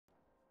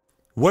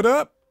What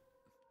up?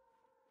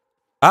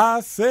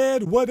 I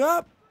said, what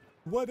up?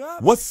 What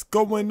up? What's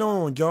going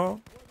on,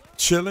 y'all?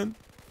 Chilling,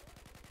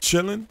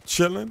 chilling,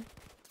 chilling.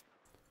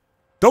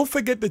 Don't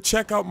forget to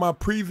check out my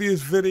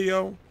previous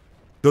video.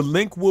 The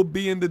link will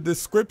be in the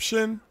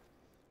description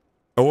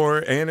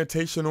or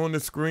annotation on the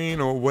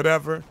screen or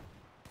whatever.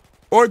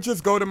 Or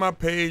just go to my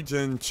page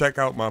and check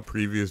out my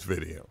previous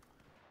video.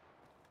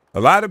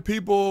 A lot of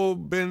people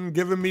been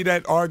giving me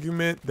that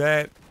argument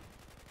that,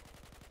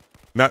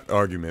 not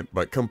argument,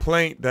 but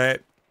complaint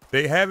that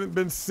they haven't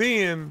been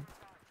seeing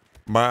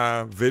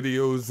my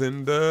videos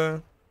in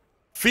the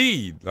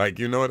feed. Like,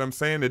 you know what I'm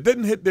saying? It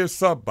didn't hit their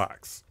sub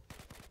box.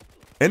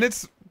 And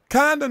it's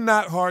kind of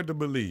not hard to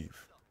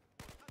believe.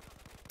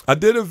 I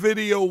did a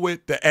video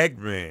with the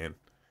Eggman.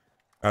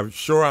 I'm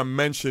sure I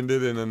mentioned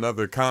it in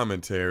another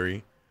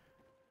commentary.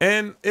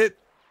 And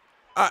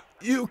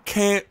you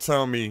can't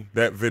tell me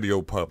that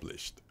video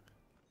published.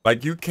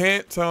 Like, you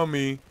can't tell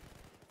me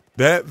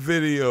that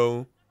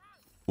video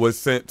was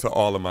sent to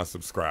all of my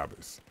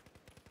subscribers.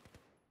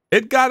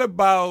 It got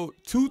about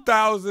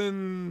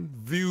 2,000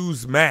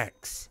 views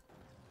max.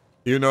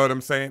 You know what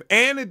I'm saying?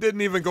 And it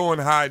didn't even go in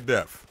high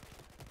def,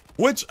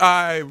 which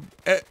I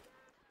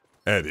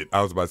edit.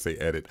 I was about to say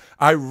edit.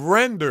 I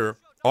render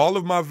all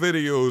of my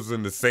videos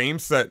in the same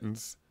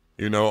settings,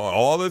 you know,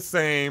 all the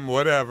same,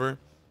 whatever,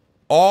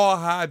 all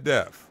high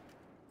def.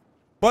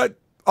 But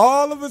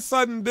all of a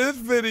sudden, this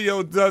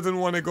video doesn't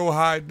want to go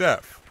high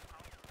def.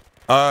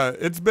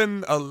 It's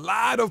been a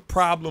lot of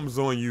problems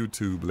on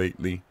YouTube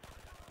lately.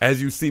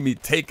 As you see me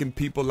taking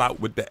people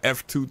out with the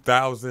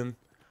F2000.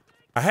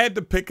 I had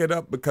to pick it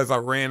up because I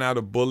ran out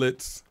of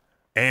bullets,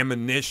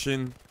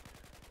 ammunition,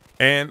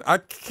 and I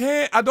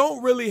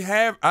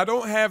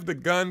don't have the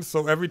gun,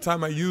 so every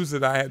time I use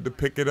it, I had to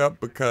pick it up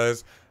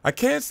because I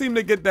can't seem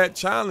to get that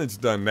challenge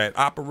done. That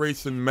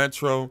Operation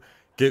Metro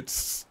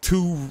gets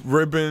 2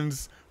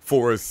 ribbons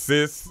for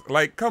assists.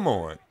 Like, come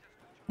on.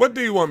 What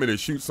do you want me to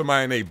shoot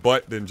somebody in their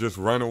butt then just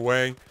run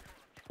away?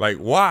 Like,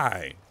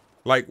 why?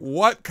 Like,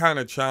 what kind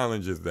of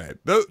challenge is that?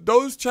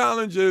 Those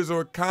challenges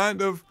are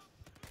kind of,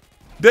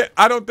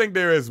 I don't think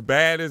they're as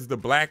bad as the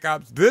Black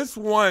Ops. This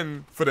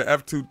one for the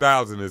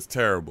F2000 is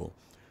terrible.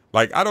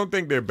 Like, I don't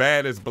think they're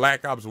bad as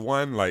Black Ops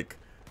 1. Like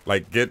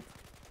get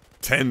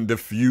 10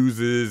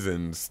 diffuses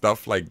and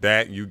stuff like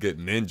that. And you get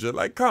ninja.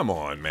 Like, come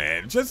on,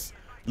 man. Just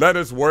let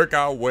us work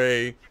our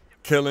way,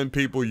 killing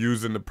people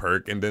using the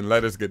perk, and then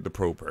let us get the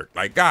pro perk.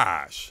 Like,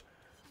 gosh.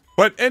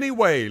 But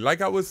anyway,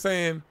 like I was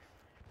saying,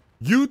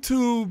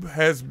 YouTube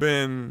has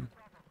been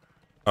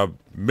a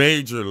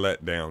major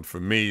letdown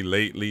for me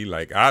lately.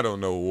 Like, I don't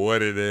know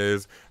what it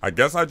is. I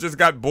guess I just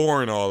got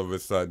boring all of a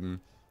sudden.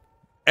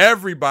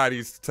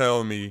 Everybody's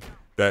telling me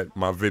that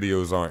my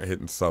videos aren't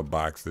hitting sub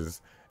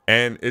boxes,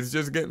 and it's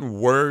just getting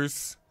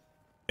worse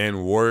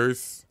and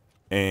worse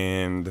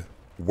and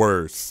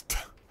worst.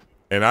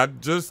 And I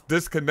just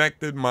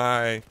disconnected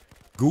my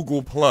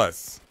Google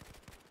Plus.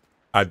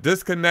 I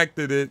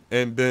disconnected it,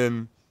 and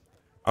then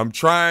I'm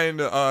trying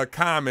to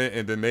comment,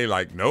 and then they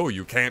like, no,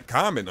 you can't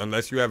comment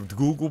unless you have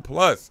Google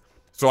Plus.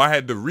 So I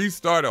had to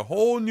restart a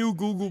whole new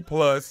Google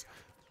Plus.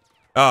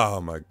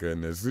 Oh my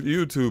goodness,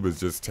 YouTube is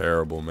just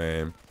terrible,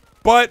 man.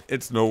 But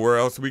it's nowhere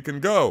else we can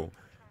go.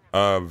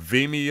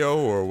 Vimeo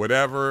or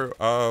whatever.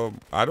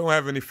 I don't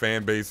have any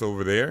fan base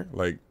over there.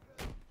 Like,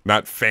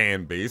 not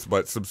fan base,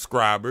 but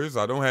subscribers.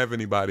 I don't have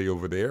anybody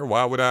over there.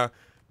 Why would I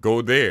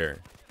go there?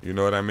 You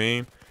know what I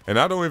mean? And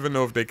I don't even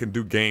know if they can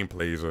do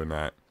gameplays or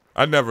not.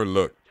 I never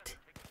looked.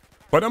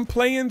 But I'm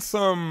playing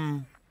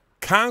some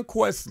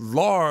Conquest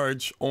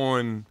Large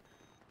on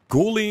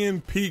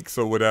Gullion Peaks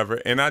or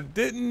whatever, and I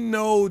didn't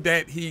know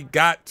that he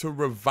got to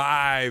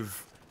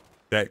revive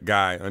that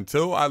guy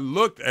until I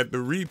looked at the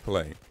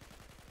replay.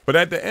 But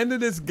at the end of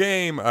this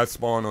game, I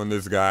spawned on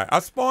this guy. I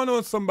spawned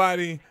on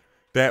somebody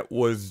that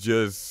was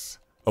just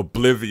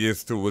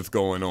oblivious to what's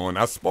going on.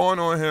 I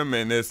spawned on him,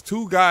 and there's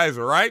 2 guys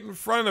right in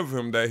front of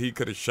him that he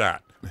could have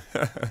shot.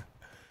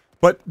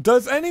 But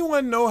does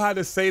anyone know how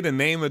to say the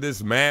name of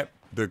this map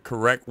the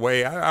correct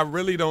way? I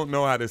really don't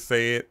know how to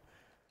say it.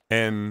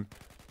 And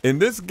in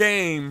this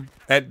game,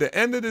 at the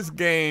end of this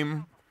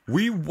game,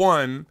 we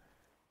won,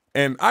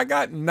 and I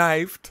got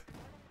knifed.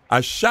 I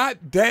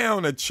shot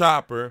down a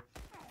chopper,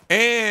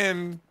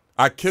 and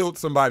I killed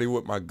somebody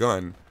with my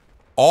gun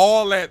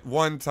all at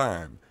one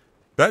time.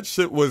 That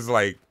shit was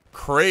like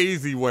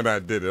crazy when I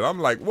did it. I'm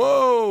like,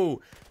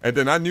 whoa. And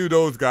then I knew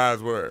those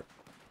guys were,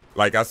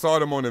 like, I saw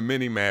them on the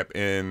mini map,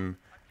 and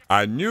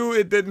I knew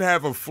it didn't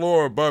have a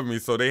floor above me,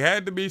 so they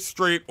had to be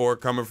straight or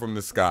coming from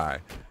the sky.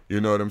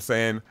 You know what I'm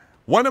saying?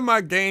 One of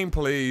my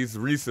gameplays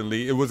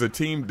recently, it was a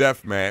team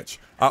deathmatch.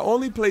 I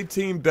only played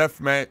team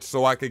deathmatch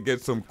so I could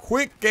get some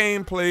quick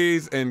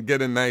gameplays and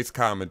get a nice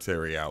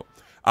commentary out.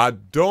 I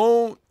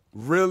don't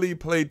really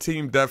play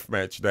team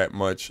deathmatch that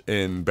much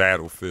in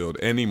Battlefield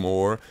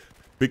anymore.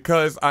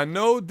 because I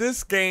know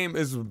this game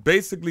is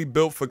basically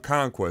built for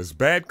Conquest.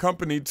 Bad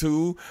Company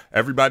 2,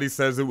 everybody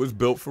says it was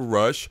built for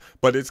Rush,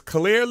 but it's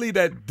clearly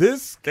that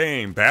this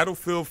game,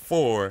 Battlefield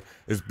 4,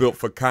 is built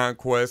for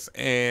Conquest,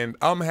 and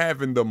I'm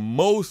having the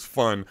most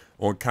fun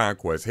on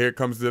Conquest. Here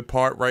comes the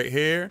part right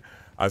here.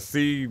 I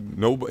see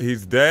nobody,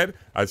 he's dead.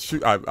 I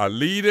shoot, I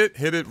lead it,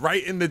 hit it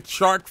right in the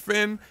shark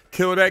fin,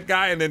 kill that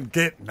guy, and then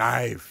get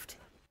knifed.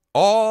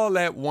 All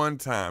at one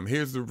time.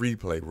 Here's the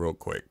replay real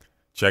quick.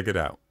 Check it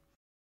out.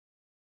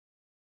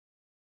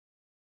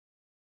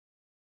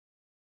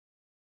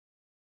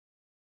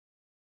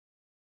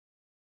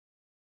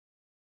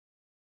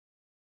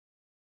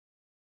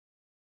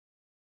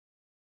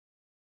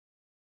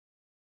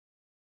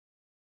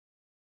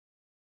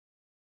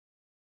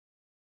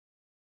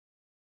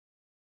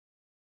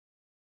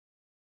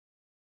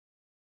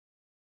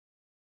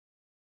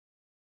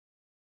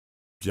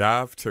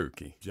 Jive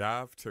Turkey.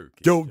 Jive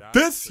Turkey. Yo, Jive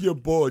this Turkey. Your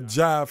boy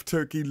Jive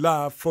Turkey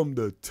live from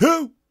the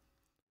 2,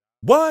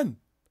 1,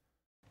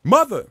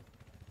 mother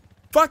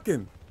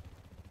fucking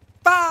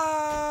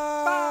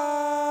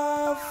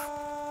 5.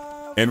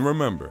 And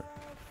remember,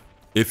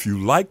 if you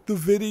like the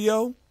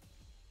video,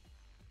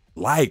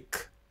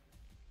 like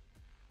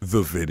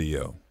the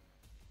video.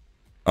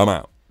 I'm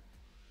out.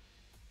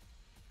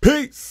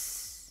 Peace.